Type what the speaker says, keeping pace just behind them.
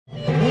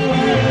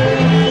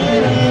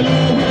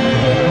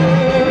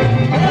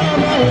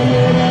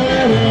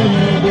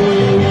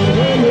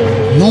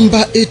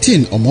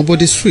18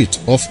 Omobode Street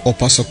off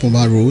Upper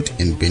Sokpoma Road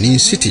in Benin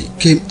City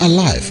came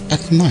alive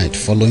at night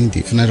following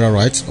the funeral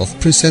rites of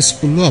Princess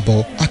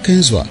Oluabo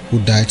Akenzua, who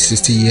died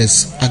 60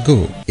 years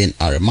ago. In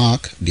a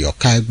remark, the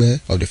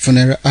Okaigbe of the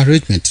funeral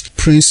arrangement,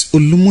 Prince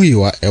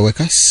Olumuyiwa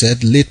Eweka,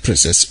 said late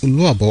Princess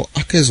Oluabo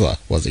Akenzua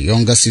was the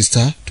younger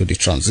sister to the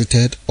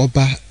transited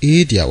Oba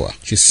Ediawa.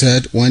 She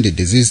said when the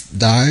deceased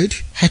died,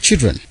 her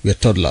children were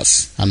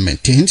toddlers and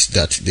maintained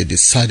that they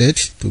decided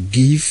to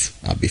give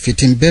a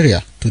befitting burial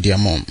to their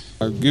mom.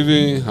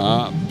 Giving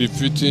her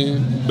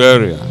befitting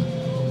burial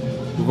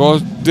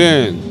because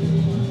then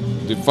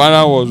the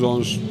father was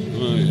on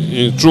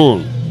in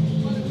throne,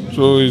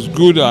 so it's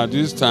good at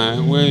this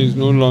time when he's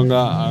no longer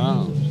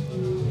around.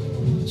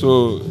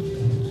 So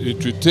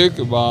it will take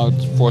about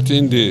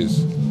 14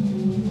 days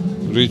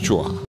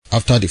ritual.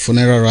 After the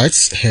funeral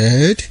rites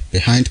held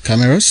behind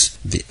cameras,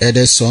 the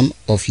eldest son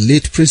of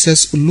late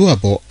Princess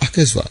Oluabo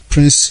Akenzua,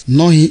 Prince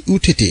Nohi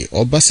Utete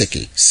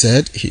Obaseki,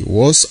 said he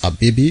was a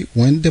baby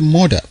when the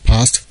mother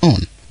passed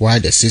on, while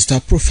the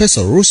sister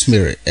Professor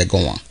Rosemary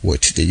Egonwa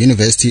with the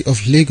University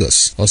of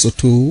Lagos also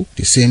told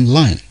the same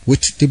line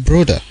with the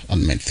brother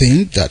and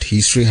maintained that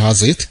history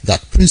has it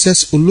that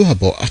Princess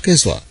Oluabo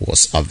Akenzua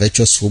was a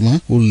virtuous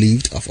woman who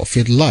lived a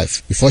fulfilled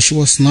life before she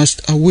was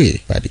snatched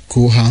away by the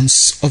cool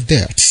hands of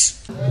death.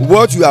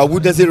 What you are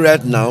witnessing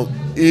right now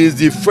is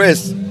the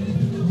first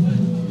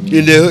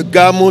in the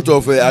gamut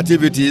of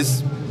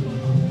activities.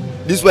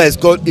 This one is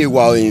called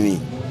Iwaini.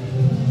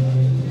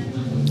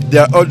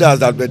 There are others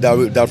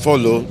that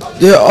follow.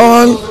 They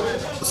all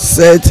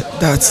said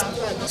that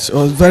she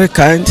was very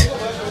kind,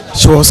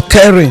 she was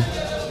caring,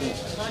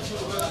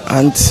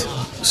 and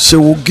she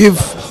will give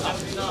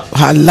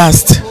her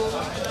last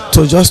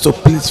to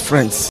please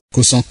friends.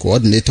 Kusan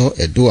Coordinator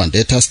Edo and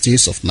Delta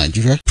States of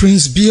Nigeria,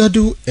 Prince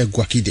Biadu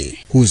Egwakide,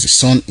 who is the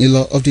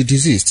son-in-law of the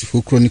deceased,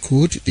 who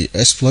chronicled the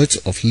exploits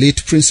of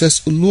late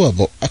Princess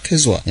Oluabo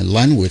Akenzua in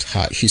line with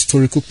her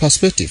historical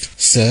perspective,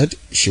 said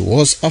she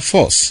was a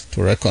force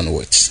to reckon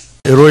with.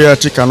 A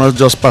royalty cannot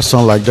just pass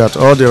on like that.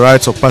 All the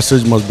rites of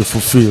passage must be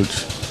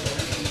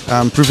fulfilled.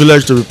 I'm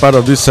privileged to be part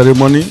of this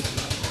ceremony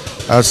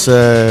as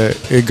a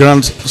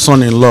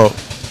grandson-in-law,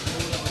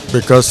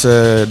 because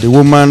the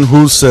woman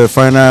whose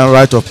final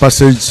rite of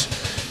passage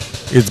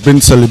is being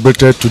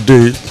celebrated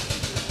today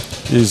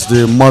is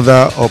the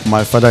mother of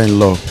my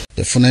father-in-law.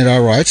 The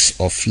funeral rites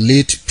of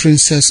late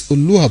Princess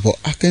Oluabo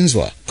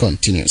Akenzua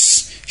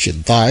continues. She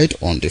died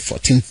on the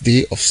 14th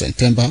day of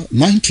September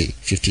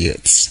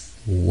 1958.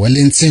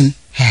 Wellington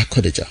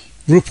Hakodeja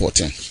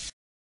reporting.